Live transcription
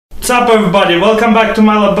up everybody, welcome back to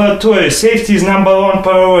my laboratory. Safety is #1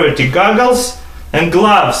 priority. Goggles and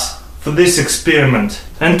gloves for this experiment.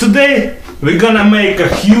 And today we're gonna make a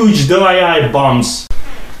huge dry eye bombs.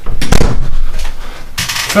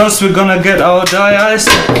 First we're gonna get our dry ice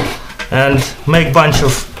and make bunch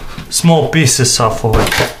of small pieces off of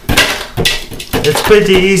it. It's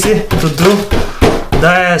pretty easy to do.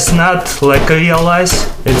 Dry ice not like real ice,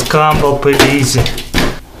 it's crumble pretty easy.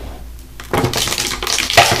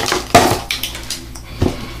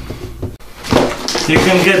 You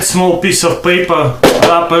can get small piece of paper,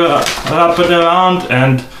 wrap it around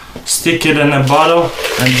and stick it in a bottle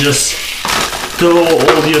and just throw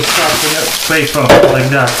all your stuff in that paper like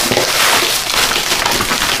that.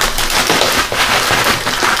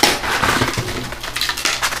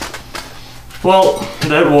 Well,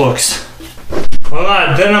 that works.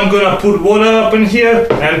 Alright, then I'm gonna put water up in here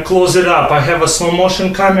and close it up. I have a slow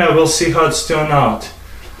motion camera, we'll see how it's turned out.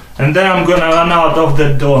 And then I'm gonna run out of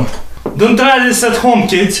the door. Don't try this at home,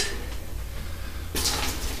 kids.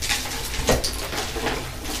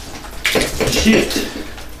 Shit.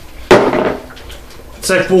 It's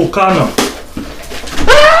like volcano.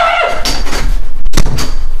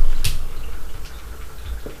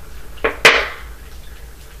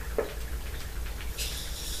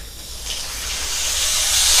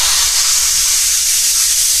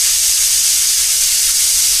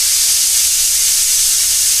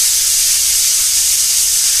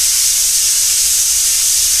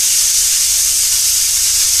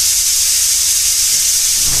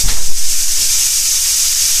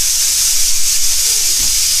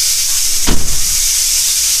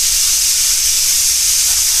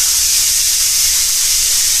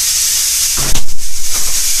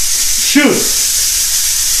 Shoot!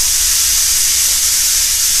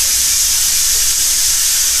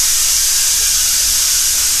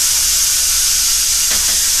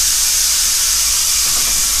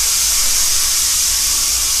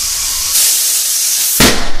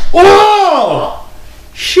 Oh!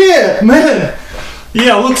 Shit, man!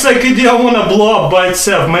 Yeah, looks like it didn't want to blow up by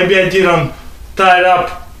itself. Maybe I didn't tie it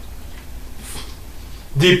up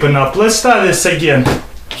deep enough. Let's try this again.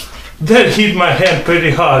 That hit my hand pretty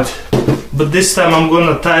hard, but this time I'm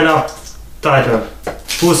gonna tie it up tighter.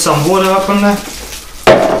 Put some water up on there.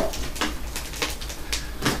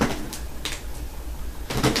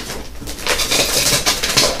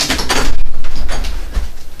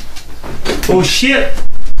 Oh shit!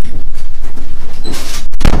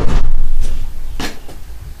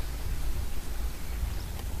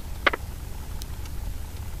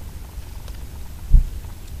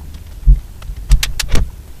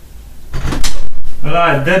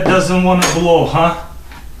 Right, that doesn't want to blow, huh?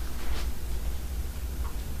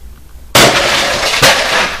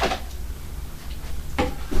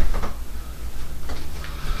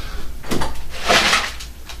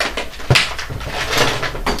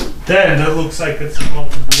 Damn, that looks like it's about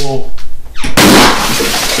to blow.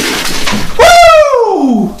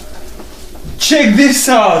 Woo! Check this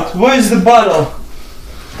out. Where's the bottle?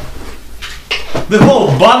 The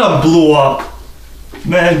whole bottle blew up.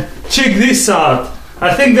 Man, check this out.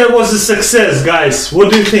 I think that was a success, guys.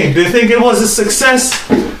 What do you think? Do you think it was a success?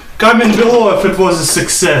 Comment below if it was a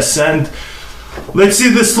success. And let's see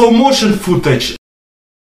the slow motion footage.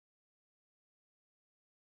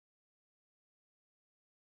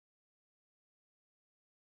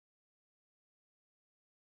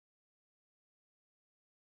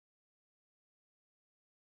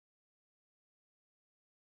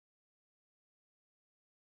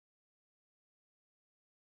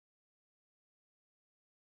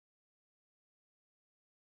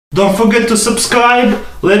 Don't forget to subscribe,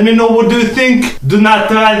 let me know what do you think. Do not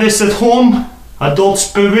try this at home. Adult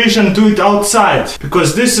supervision, do it outside.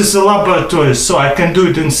 Because this is a laboratory, so I can do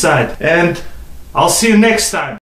it inside. And I'll see you next time.